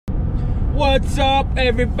What's up,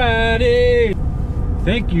 everybody?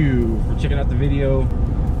 Thank you for checking out the video.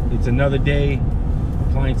 It's another day.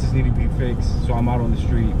 Appliances need to be fixed, so I'm out on the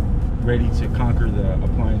street ready to conquer the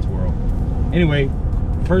appliance world. Anyway,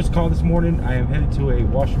 first call this morning. I am headed to a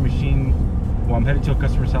washing machine. Well, I'm headed to a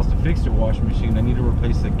customer's house to fix their washing machine. I need to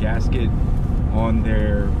replace the gasket on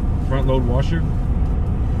their front load washer.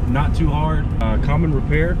 Not too hard, common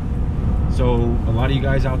repair. So a lot of you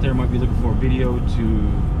guys out there might be looking for a video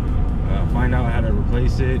to find out how to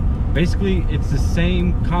replace it. Basically, it's the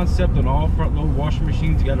same concept on all front load washing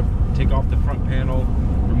machines. You got to take off the front panel,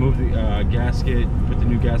 remove the gasket, put the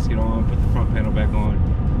new gasket on, put the front panel back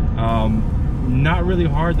on. Not really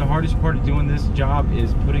hard. The hardest part of doing this job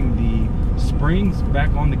is putting the springs back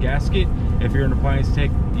on the gasket. If you're an appliance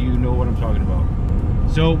tech, you know what I'm talking about.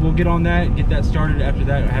 So we'll get on that, get that started. After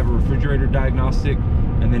that, I have a refrigerator diagnostic,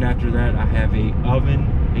 and then after that, I have a oven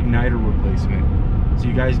igniter replacement. So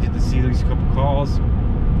you guys get to see these couple calls.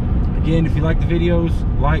 Again, if you like the videos,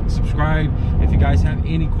 like, subscribe. If you guys have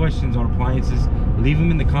any questions on appliances, leave them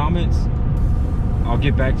in the comments. I'll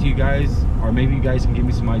get back to you guys, or maybe you guys can give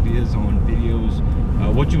me some ideas on videos,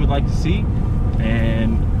 what you would like to see,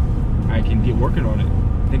 and I can get working on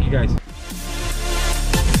it. Thank you guys.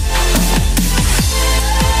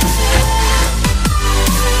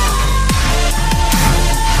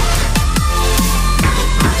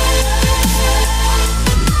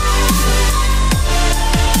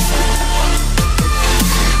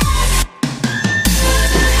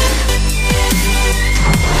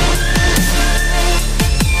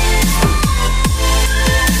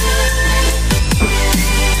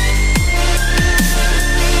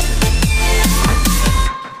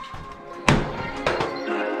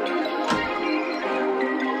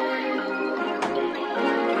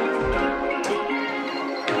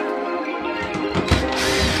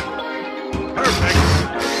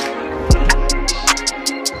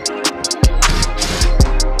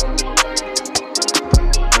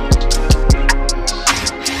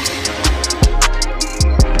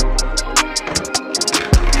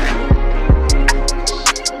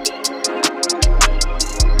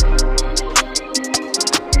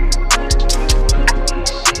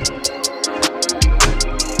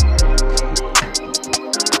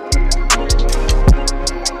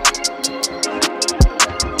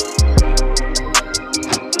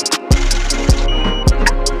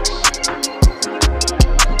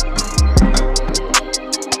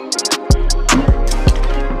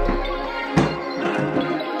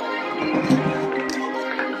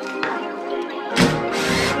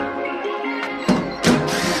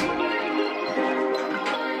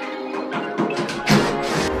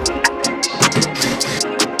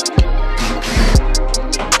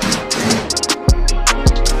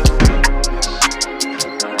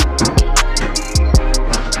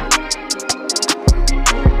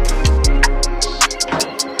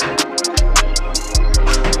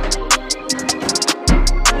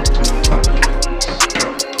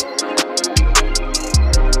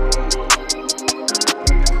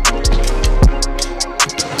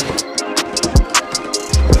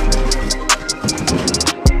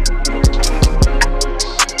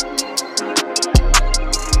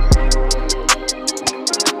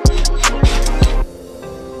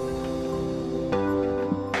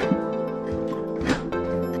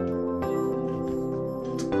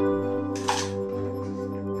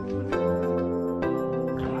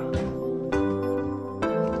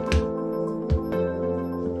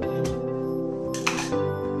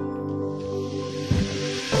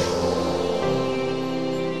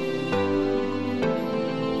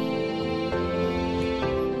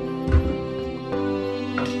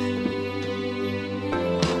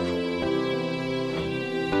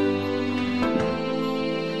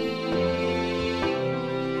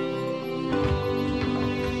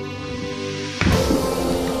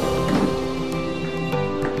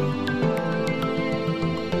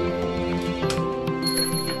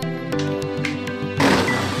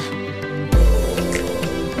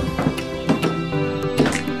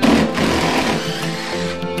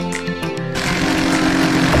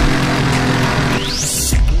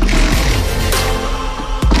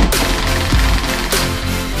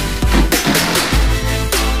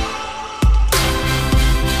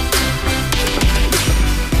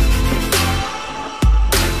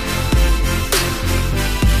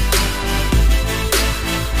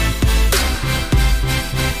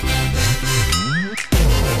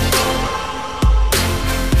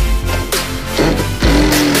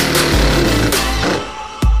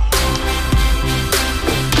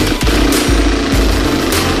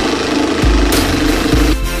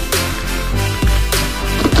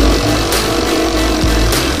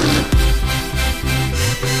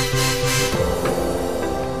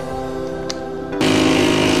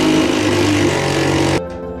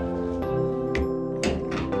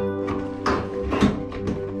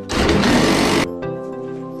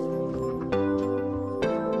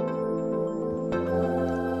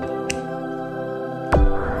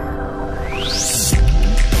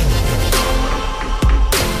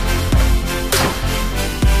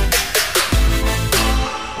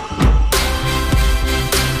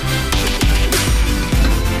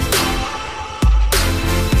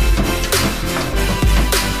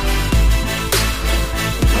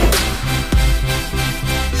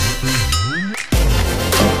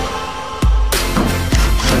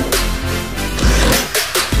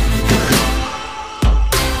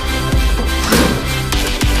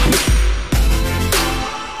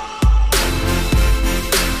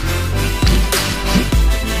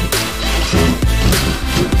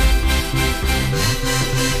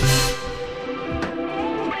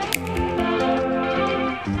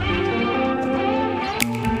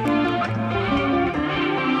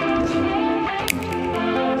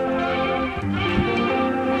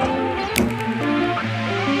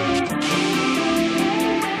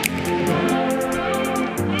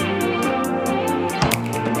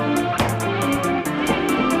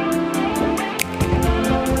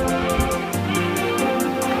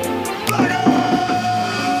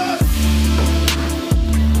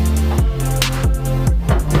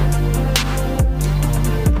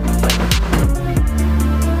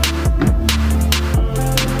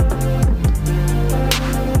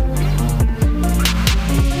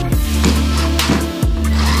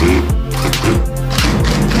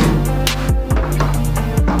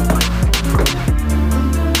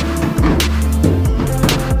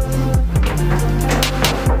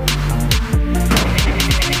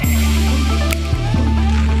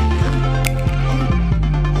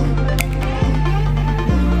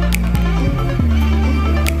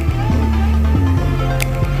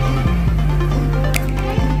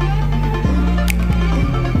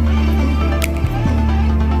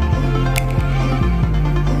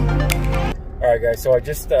 Alright guys, so I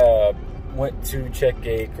just went to check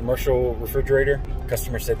a commercial refrigerator. The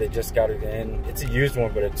customer said they just got it in. It's a used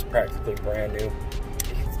one, but it's practically brand new.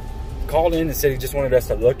 He called in and said he just wanted us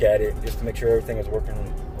to look at it just to make sure everything was working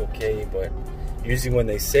okay. But usually when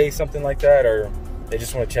they say something like that, or they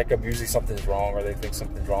just want to check up, usually something's wrong or they think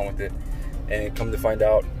something's wrong with it. And come to find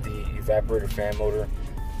out, the evaporator fan motor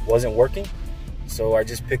wasn't working. So I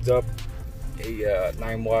just picked up a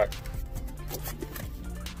 9-watt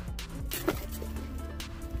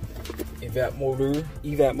evap motor.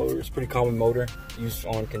 Evap motor is a pretty common motor used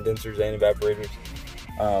on condensers and evaporators.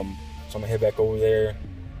 So I'm gonna head back over there,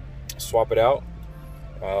 swap it out.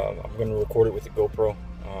 I'm gonna record it with the GoPro,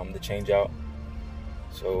 the change out.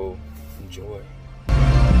 So enjoy.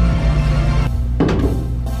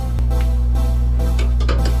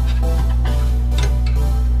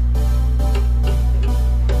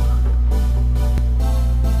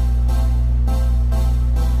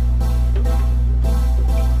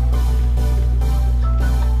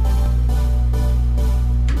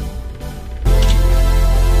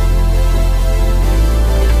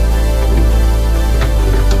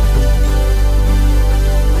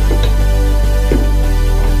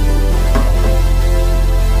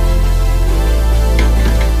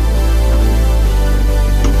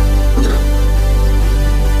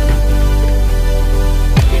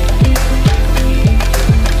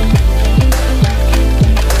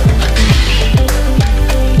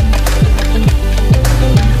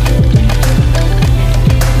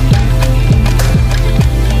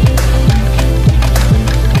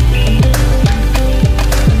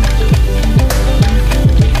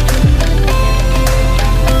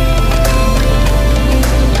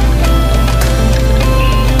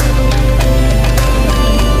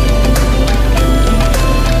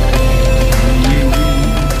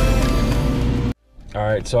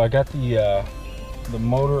 Alright, so I got the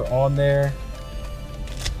motor on there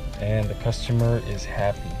and the customer is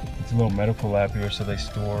happy. It's a little medical lab here, so they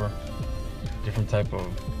store different type of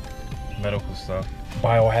medical stuff,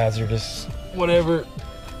 biohazardous, whatever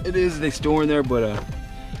it is they store in there. But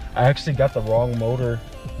I actually got the wrong motor,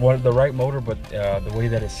 the right motor, but the way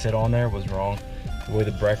that it sit on there was wrong, the way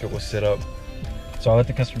the bracket was set up. So I let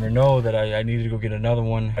the customer know that I needed to go get another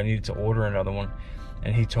one. I needed to order another one,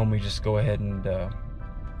 and he told me just go ahead and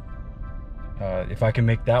if I can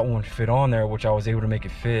make that one fit on there, which I was able to make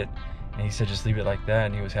it fit, and he said just leave it like that,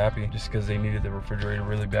 and he was happy just because they needed the refrigerator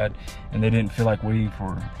really bad and they didn't feel like waiting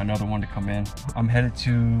for another one to come in. I'm headed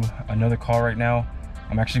to another call right now.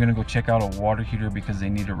 I'm actually gonna go check out a water heater because they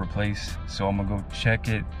need to replace. So I'm gonna go check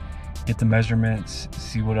it, get the measurements,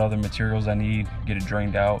 see what other materials I need, get it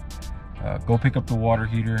drained out, go pick up the water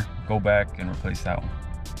heater, go back and replace that one.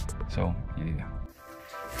 So yeah.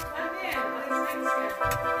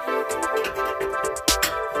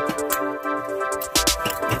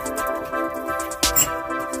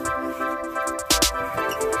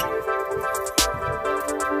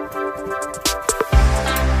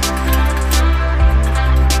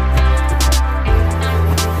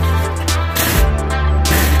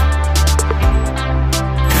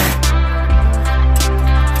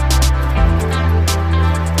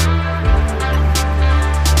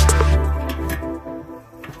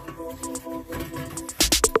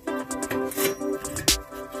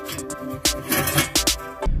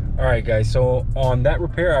 Alright guys, so on that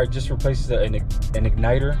repair I just replaced an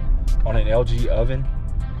igniter on an LG oven.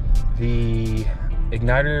 The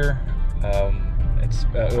igniter,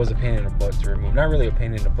 it was a pain in the butt to remove. Not really a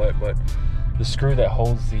pain in the butt, but the screw that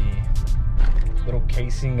holds the little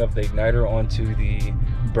casing of the igniter onto the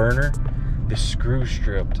burner, the screw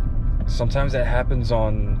stripped. Sometimes that happens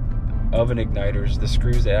on oven igniters, the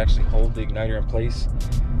screws that actually hold the igniter in place.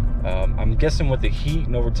 I'm guessing with the heat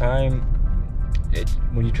and over time,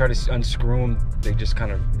 when you try to unscrew them, they just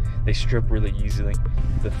they strip really easily,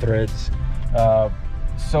 the threads.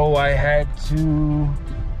 So I had to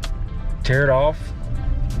tear it off,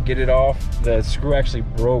 get it off. The screw actually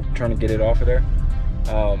broke trying to get it off of there,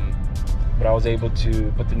 but I was able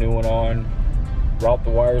to put the new one on, route the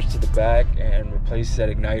wires to the back, and replace that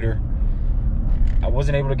igniter. I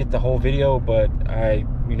wasn't able to get the whole video, but I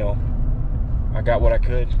got what I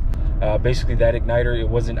could. Basically that igniter, it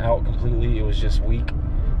wasn't out completely, it was just weak.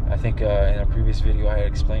 I think in a previous video I had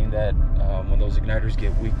explained that when those igniters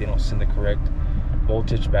get weak, they don't send the correct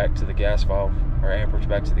voltage back to the gas valve, or amperage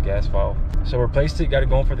back to the gas valve. So replaced it, got it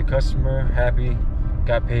going for the customer, happy,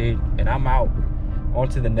 got paid, and I'm out. On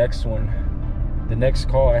to the next one. The next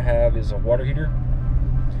call I have is a water heater.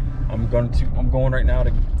 I'm going right now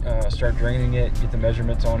to start draining it, get the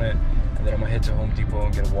measurements on it, and then I'm gonna head to Home Depot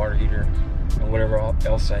and get a water heater and whatever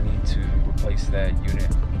else I need to replace that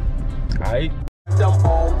unit. I right?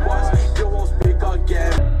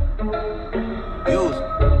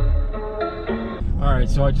 Alright,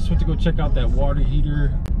 so I just went to go check out that water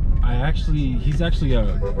heater. He's actually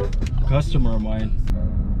a customer of mine.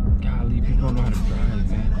 Golly, people don't know how to drive,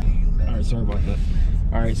 man. Alright, sorry about that.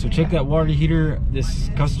 Alright, so check that water heater. This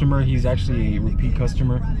customer, he's actually a repeat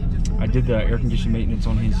customer. I did the air conditioning maintenance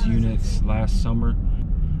on his units last summer.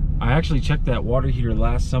 I actually checked that water heater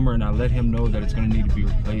last summer and I let him know that it's gonna need to be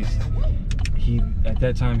replaced. At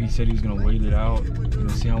that time, he said he was gonna wait it out,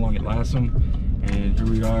 see how long it lasts him. And here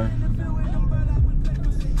we are,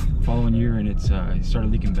 following year, and it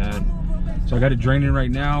started leaking bad. So I got it draining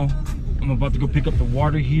right now. I'm about to go pick up the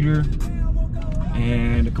water heater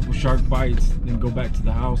and a couple shark bites, then go back to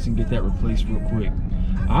the house and get that replaced real quick.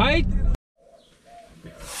 All right.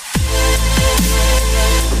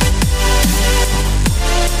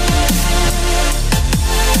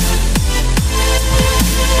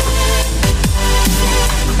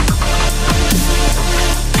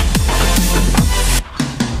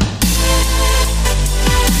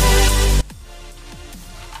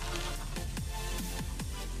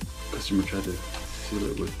 Customer tried to seal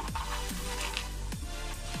it with,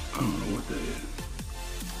 I don't know what that is.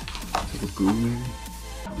 It's like a glue maybe?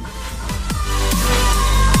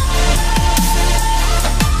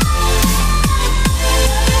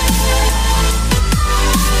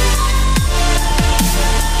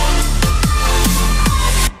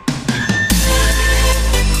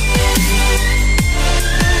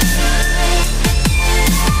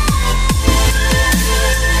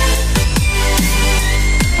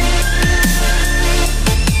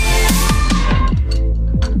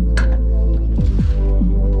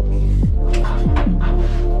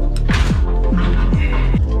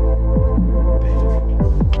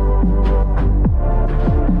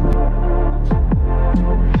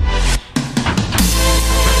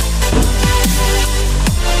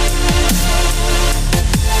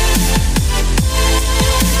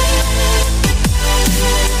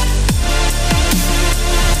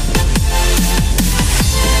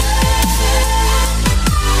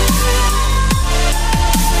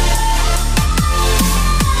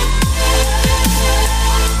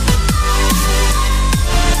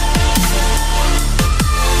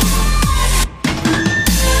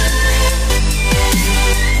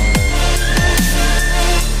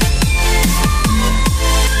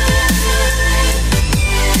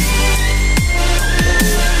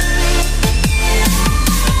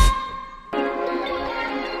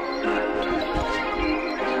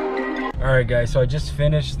 Alright guys, so I just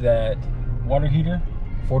finished that water heater,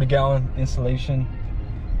 40-gallon installation.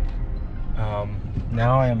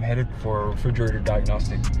 Now I am headed for refrigerator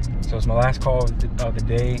diagnostic. So it's my last call of the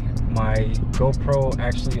day. My GoPro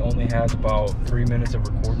actually only has about 3 minutes of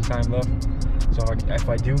recording time left. So if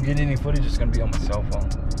I do get any footage, it's gonna be on my cell phone.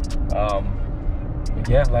 But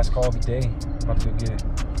yeah, last call of the day. About to go get it.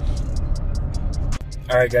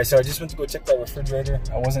 Alright guys, so I just went to go check that refrigerator.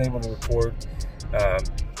 I wasn't able to record.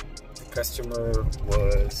 The customer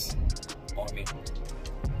was on me.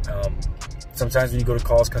 Sometimes when you go to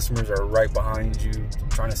calls, customers are right behind you,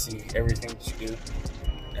 trying to see everything that you do.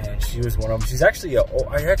 And she was one of them. She's actually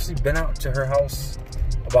I actually been out to her house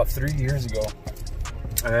about 3 years ago.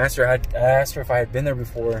 And I asked her if I had been there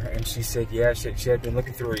before, and she said yeah. She had been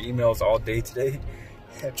looking through her emails all day today,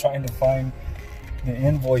 trying to find the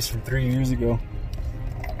invoice from 3 years ago.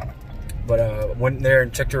 But went there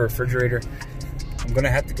and checked her refrigerator. I'm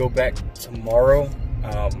gonna have to go back tomorrow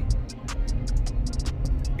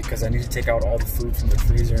because I need to take out all the food from the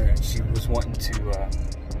freezer, and she was wanting to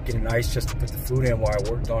get an ice chest to put the food in while I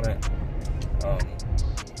worked on it.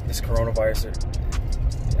 This coronavirus,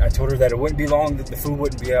 I told her that it wouldn't be long, that the food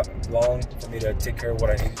wouldn't be out long for me to take care of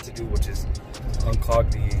what I needed to do, which is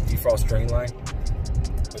unclog the defrost drain line.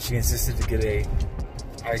 But she insisted to get a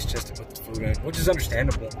ice chest to put the food in, which is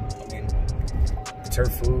understandable. I mean, it's her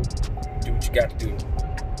food. Do what you got to do.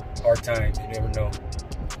 Hard times, you never know.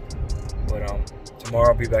 But tomorrow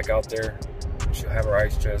I'll be back out there. She'll have her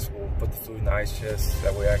ice chest. We'll put the food in the ice chest.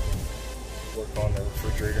 That way I can work on the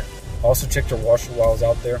refrigerator. Also checked her washer while I was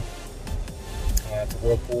out there. It's a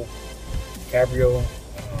Whirlpool Cabrio.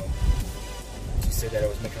 She said that it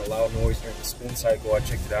was making a loud noise during the spin cycle. I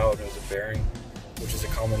checked it out and it was a bearing, which is a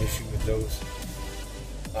common issue with those.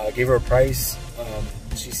 I gave her a price.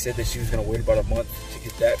 She said that she was going to wait about a month to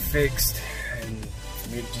get that fixed, and for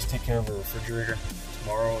me to just take care of her refrigerator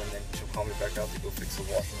tomorrow, and then she'll call me back out to go fix the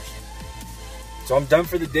washing machine. So I'm done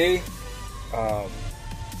for the day.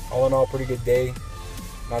 All in all, pretty good day.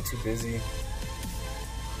 Not too busy.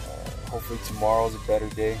 Hopefully tomorrow's a better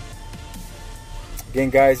day. Again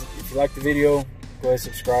guys, if you like the video, Go ahead,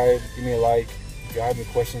 subscribe, give me a like. If y'all have any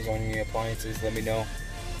questions on any appliances, let me know.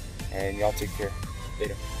 And y'all take care.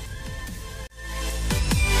 Later.